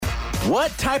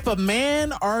What type of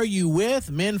man are you with?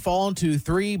 Men fall into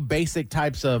three basic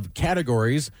types of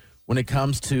categories when it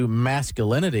comes to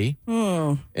masculinity,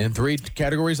 in three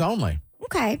categories only.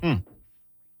 Okay.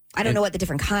 I don't know what the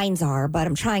different kinds are, but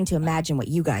I'm trying to imagine what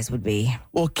you guys would be.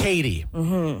 Well, Katie,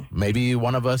 maybe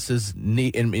one of us is,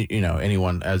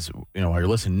 anyone as, while you're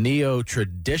listening,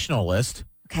 neo-traditionalist.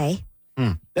 Okay.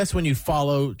 That's when you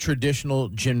follow traditional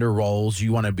gender roles.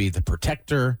 You want to be the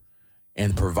protector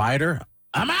and provider.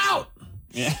 I'm out.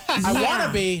 Yeah. I want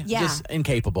to be just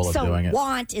incapable of doing it. So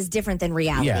want is different than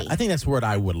reality. Yeah, I think that's what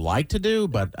I would like to do,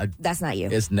 but that's not you.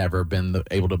 It's never been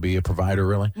able to be a provider,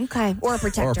 really. Okay. Or a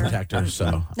protector.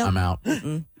 So I'm out.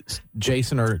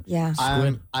 Jason or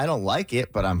Squid? I don't like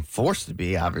it, but I'm forced to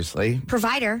be, obviously.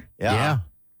 Provider. Yeah.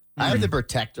 I'm the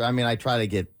protector. I mean, I try to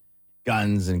get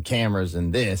guns and cameras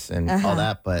and this and all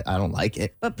that, but I don't like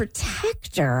it. But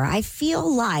protector, I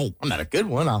feel like I'm not a good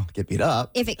one. I'll get beat up.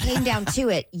 if it came down to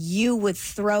it, you would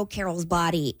throw Carol's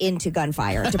body into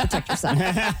gunfire to protect yourself.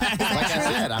 Like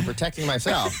I said, I'm protecting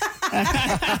myself.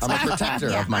 I'm a protector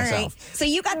of myself. All right. So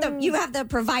you have the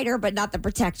provider, but not the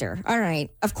protector. All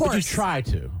right. Of course. But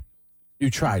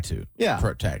you try to.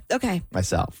 Protect. Okay.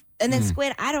 Myself. And then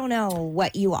Squid, I don't know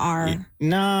what you are.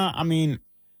 Nah, I mean,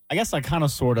 I guess I kind of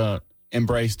sort of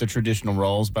embrace the traditional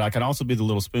roles, but I can also be the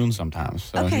little spoon sometimes.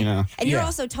 So, Okay. And you're Yeah.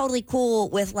 also totally cool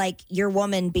with like your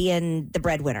woman being the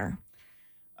breadwinner.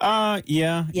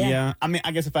 Yeah. I mean,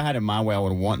 I guess if I had it my way, I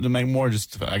would want to make more,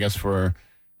 just I guess for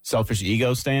selfish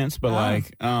ego stance. But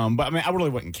but I mean, I really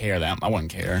wouldn't care that. I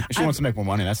wouldn't care if she wants to make more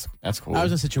money. That's cool. I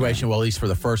was in a situation, well, at least for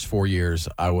the first 4 years,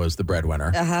 I was the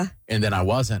breadwinner. And then I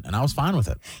wasn't, and I was fine with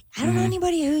it. I don't know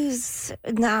anybody who's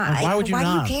not. Why would you Why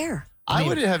not? do you care? I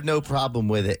would have no problem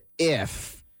with it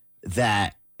if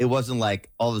that it wasn't like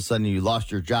all of a sudden you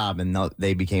lost your job and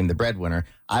they became the breadwinner.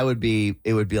 It would be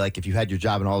like if you had your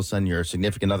job and all of a sudden your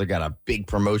significant other got a big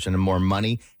promotion and more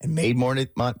money and made more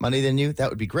money than you. That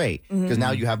would be great because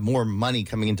now you have more money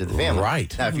coming into the family.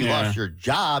 Right. Now, if you lost your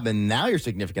job and now your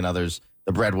significant other's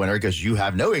the breadwinner because you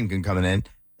have no income coming in,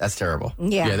 that's terrible.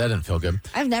 Yeah. Yeah, that didn't feel good.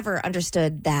 I've never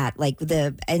understood that.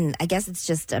 And I guess it's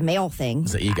just a male thing.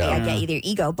 It's the ego. I get either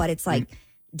ego, but it's like,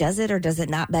 does it or does it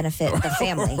not benefit the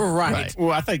family? Right.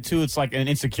 Well, I think too, it's like an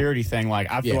insecurity thing.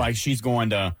 Like I feel like she's going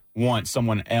to want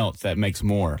someone else that makes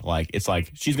more. Like it's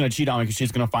like she's going to cheat on me because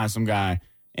she's going to find some guy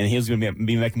and he's going to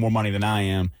be making more money than I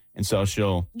am, and so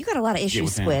she'll. You got a lot of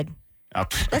issues, him. Squid.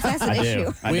 That's an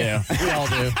issue. I do. We all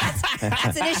do.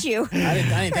 That's an issue. I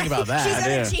didn't think about that. She's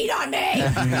going to cheat on me.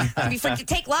 You freaking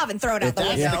take love and throw it out If the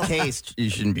that's window. the case, you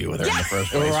shouldn't be with her in the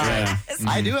first place. Right.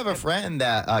 I do have a friend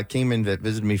that came in that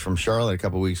visited me from Charlotte a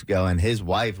couple weeks ago, and his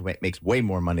wife makes way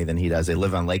more money than he does. They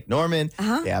live on Lake Norman.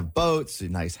 They have boats, a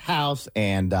nice house,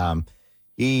 and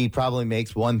he probably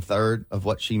makes 1/3 of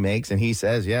what she makes. And he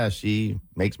says, she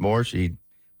makes more.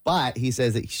 But he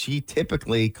says that she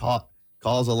typically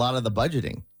calls a lot of the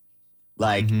budgeting.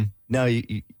 Like, no,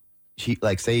 she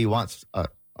like say he wants a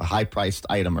high priced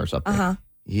item or something.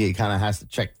 He kind of has to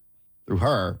check through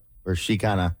her, where she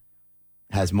kind of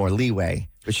has more leeway.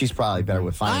 But she's probably better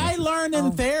with finances. I learned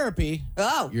in therapy,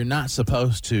 you're not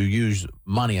supposed to use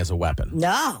money as a weapon.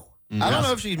 No. I don't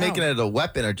know if she's making it a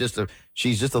weapon or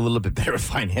she's just a little bit better with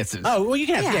finances. Oh, well, you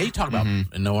can have, you talk about, and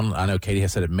no one, I know Katie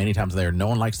has said it many times there, no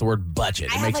one likes the word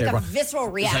budget. I have like a visceral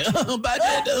reaction.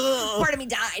 Budget. Part of me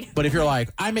died. But if you're like,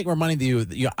 I make more money than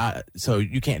you, so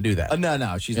you can't do that.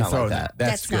 No, she's not like that.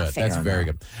 That's not good. fair. That's very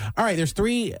good. All right, there's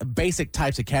three basic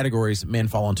types of categories men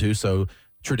fall into. So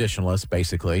traditionalist,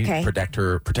 basically,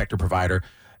 protector, provider.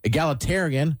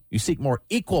 Egalitarian, you seek more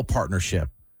equal partnership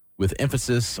with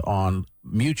emphasis on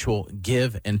mutual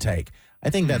give and take.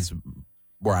 I think that's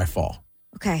where I fall.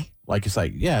 Okay. Like it's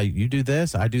like, you do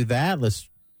this, I do that. Let's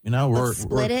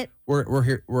split it. We're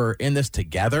here. We're in this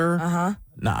together.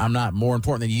 No, I'm not more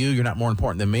important than you. You're not more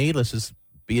important than me. Let's just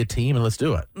be a team and let's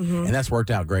do it. And that's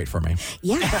worked out great for me.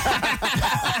 Yeah.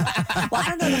 Well, I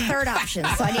don't know the third option,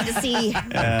 so I need to see.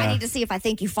 I need to see if I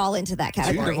think you fall into that 2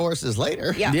 category. divorces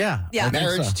later. Yeah. I think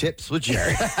Marriage so. tips with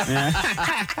Jerry.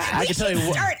 I can tell you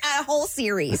what. Start a whole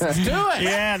series. Let's do it.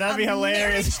 Yeah, that'd be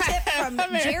hilarious. Marriage tip from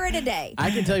Jared today.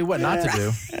 I can tell you what not to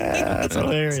do. That's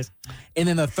hilarious. And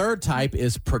then the third type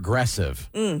is progressive.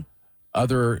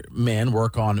 Other men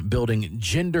work on building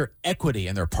gender equity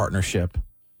in their partnership.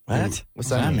 What? What's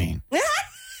that mean?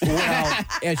 Well,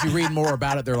 as you read more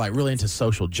about it, they're like really into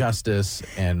social justice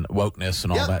and wokeness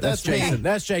and all that. That's that's me. Jason.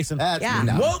 That's Jason. That's Yeah.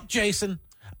 me. No. Woke Jason.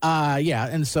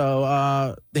 And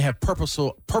so they have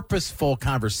purposeful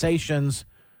conversations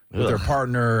with their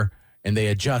partner and they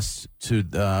adjust to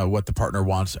what the partner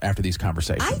wants after these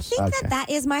conversations. I think that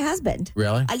is my husband.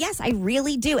 Really? Yes, I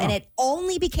really do. And it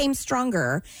only became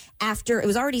stronger after, it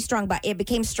was already strong, but it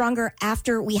became stronger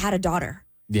after we had a daughter.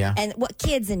 Yeah. And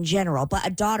kids in general, but a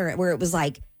daughter where it was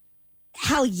like,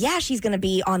 hell yeah, she's going to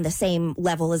be on the same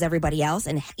level as everybody else.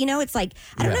 And, it's like,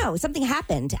 I don't know, something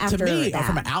happened after that. To me, that.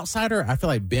 from an outsider, I feel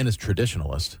like Ben is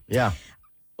traditionalist. Yeah.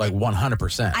 Like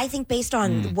 100%. I think based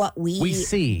on what we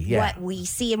see, what we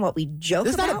see and what we joke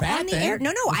It's about not a bad on the thing. air.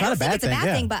 No, I don't think it's a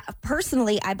bad thing, but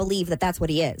personally, I believe that that's what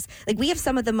he is. Like, we have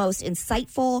some of the most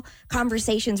insightful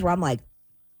conversations where I'm like,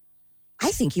 I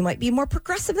think you might be more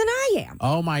progressive than I am.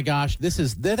 Oh my gosh,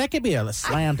 that could be a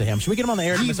slam to him. Should we get him on the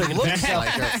air?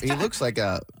 He looks like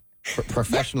a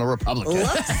professional Republican.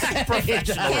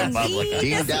 Professional Republican.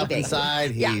 Deep down inside,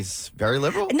 he's very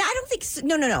liberal. No, I don't think.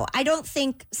 No. I don't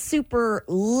think super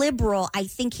liberal. I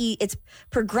think it's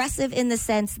progressive in the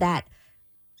sense that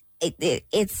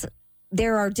it's.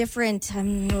 There are different.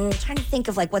 I'm trying to think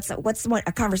of like what's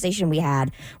a conversation we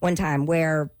had one time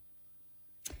where.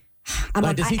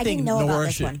 Does he think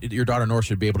your daughter Nora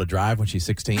should be able to drive when she's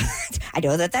 16? I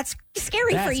know that's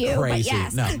scary for you, crazy. But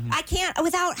yes, no. I can't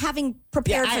without having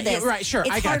prepared for this. Right, sure.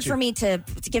 It's hard for me to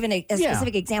give a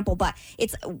specific example, but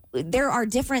there are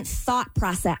different thought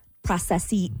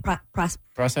processes.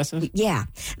 Yeah,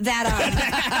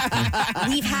 that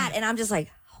we've had, and I'm just like,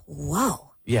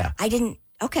 whoa. Yeah, I didn't.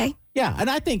 Okay. Yeah,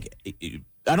 and I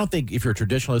don't think if you're a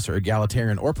traditionalist or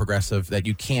egalitarian or progressive that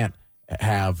you can't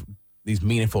have these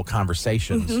meaningful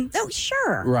conversations. Mm-hmm. Oh,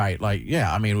 sure. Right. Like,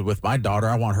 yeah, I mean, with my daughter,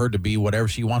 I want her to be whatever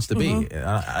she wants to be.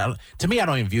 To me, I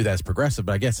don't even view that as progressive,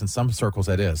 but I guess in some circles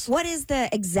that is. What is the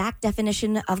exact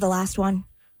definition of the last one?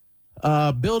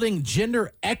 Building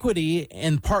gender equity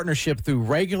in partnership through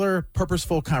regular,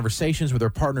 purposeful conversations with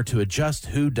their partner to adjust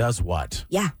who does what.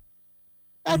 Yeah.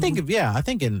 I think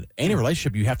in any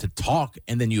relationship, you have to talk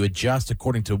and then you adjust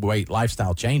according to the way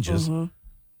lifestyle changes. Mm-hmm.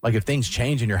 Like if things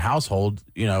change in your household,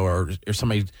 or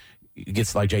somebody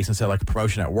gets, like Jason said, like a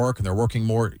promotion at work and they're working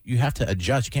more, you have to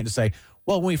adjust. You can't just say,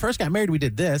 well, when we first got married, we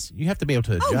did this. You have to be able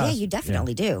to adjust. Oh, yeah, you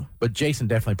definitely do. But Jason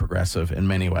definitely progressive in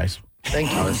many ways.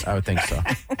 Thank you. I would think so.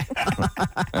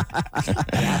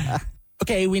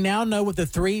 Okay, we now know what the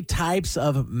 3 types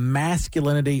of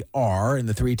masculinity are and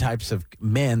the 3 types of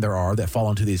men there are that fall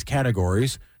into these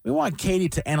categories. We want Katie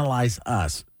to analyze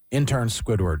us, intern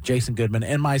Squidward, Jason Goodman,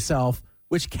 and myself.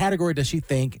 Which category does she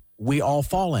think we all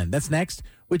fall in? That's next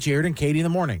with Jared and Katie in the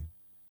morning.